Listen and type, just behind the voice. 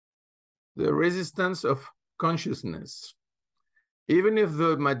the resistance of consciousness. Even if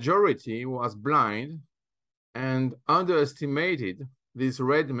the majority was blind and underestimated this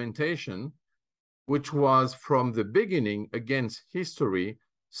regimentation, which was from the beginning against history,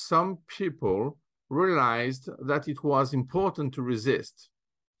 some people realized that it was important to resist.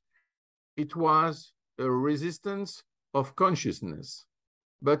 It was a resistance of consciousness,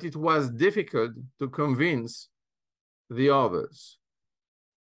 but it was difficult to convince the others.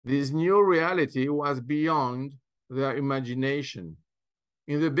 This new reality was beyond their imagination.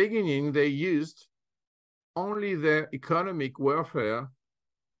 In the beginning, they used only their economic warfare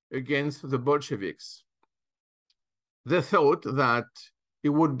against the Bolsheviks. They thought that it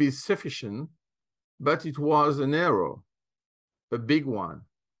would be sufficient, but it was an error, a big one,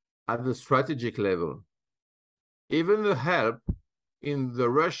 at the strategic level. Even the help in the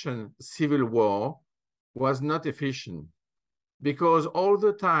Russian Civil War was not efficient, because all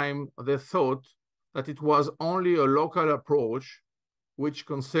the time they thought that it was only a local approach which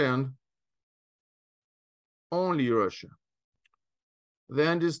concerned only Russia. They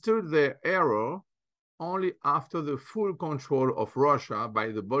understood their error only after the full control of Russia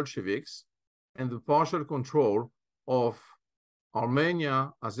by the Bolsheviks and the partial control of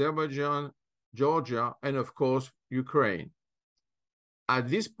Armenia, Azerbaijan, Georgia, and of course, Ukraine. At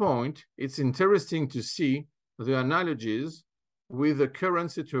this point, it's interesting to see the analogies with the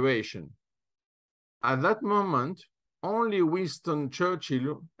current situation. At that moment, only Winston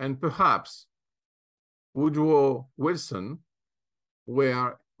Churchill and perhaps Woodrow Wilson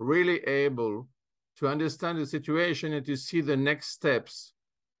were really able to understand the situation and to see the next steps,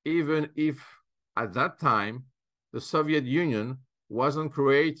 even if at that time the Soviet Union wasn't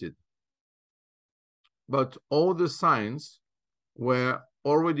created. But all the signs were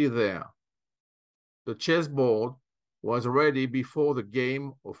already there. The chessboard was ready before the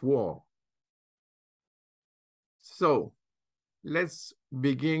game of war. So let's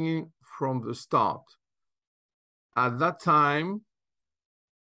begin from the start. At that time,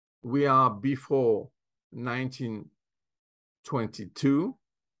 we are before 1922,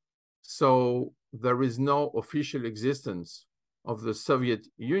 so there is no official existence of the Soviet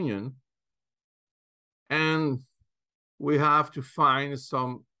Union, and we have to find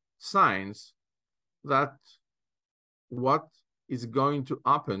some signs that what is going to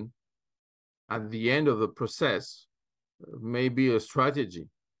happen at the end of the process may be a strategy.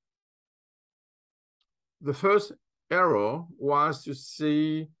 The first error was to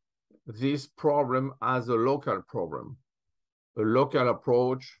see this problem as a local problem, a local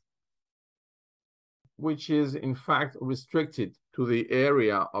approach, which is in fact restricted to the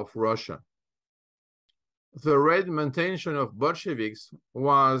area of Russia. The regimentation of Bolsheviks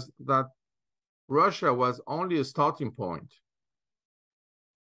was that Russia was only a starting point.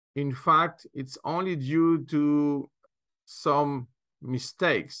 In fact, it's only due to some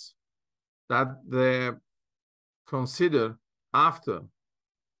mistakes that they considered after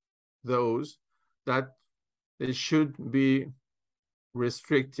those that they should be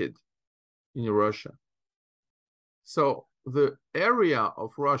restricted in Russia. So the area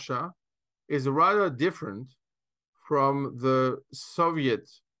of Russia is rather different from the Soviet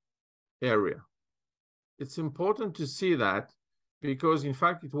area. It's important to see that because in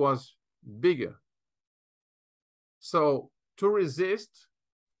fact it was bigger. So to resist,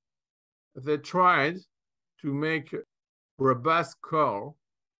 they tried to make robust core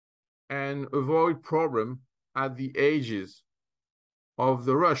and avoid problem at the edges of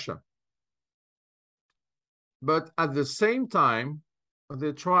the Russia. But at the same time,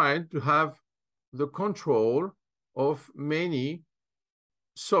 they tried to have the control of many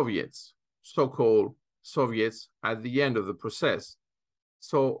Soviets, so-called Soviets at the end of the process.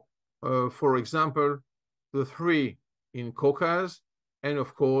 So, for example, the three in Caucasus and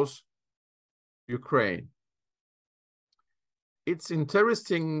of course, Ukraine. It's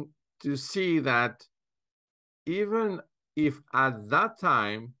interesting to see that even if at that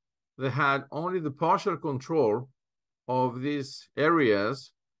time they had only the partial control of these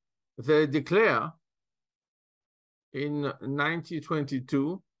areas, they declare in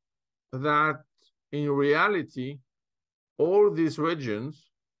 1922 that in reality, all these regions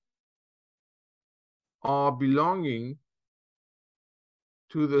are belonging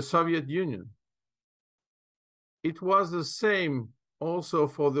to the Soviet Union. It was the same also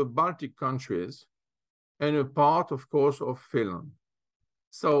for the Baltic countries and a part, of course, of Finland.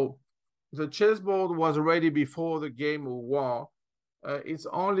 So the chessboard was ready before the game of war. It's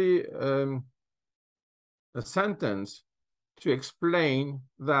only a sentence to explain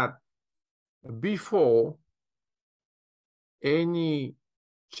that before any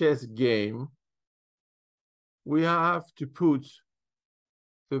chess game, we have to put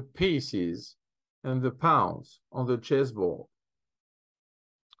the pieces and the pawns on the chessboard.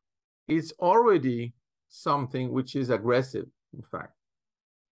 It's already something which is aggressive, in fact.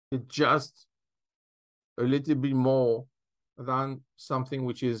 It's just a little bit more than something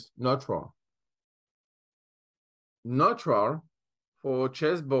which is neutral. Neutral for a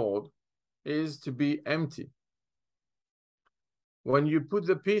chessboard is to be empty. When you put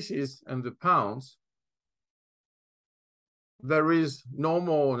the pieces and the pawns, there is no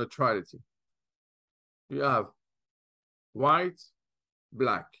more neutrality. You have white,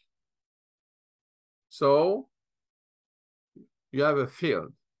 black. So you have a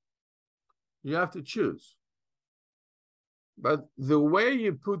field. You have to choose. But the way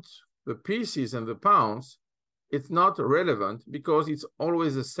you put the pieces and the pawns, it's not relevant because it's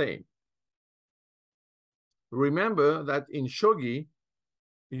always the same. Remember that in shogi,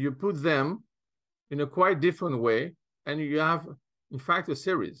 you put them in a quite different way, and you have, in fact, a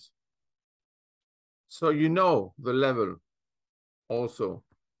series. So you know the level also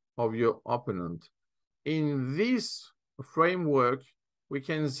of your opponent. In this framework, we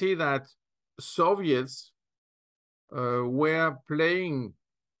can see that Soviets were playing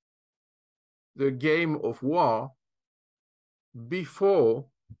the game of war before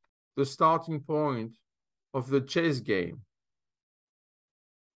the starting point of the chess game.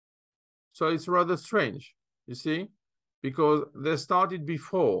 So it's rather strange, you see, because they started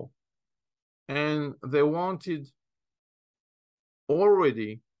before and they wanted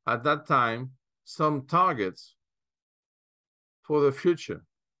already at that time some targets for the future.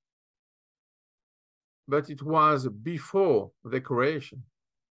 But it was before the creation.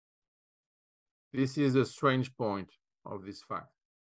 This is a strange point of this fact.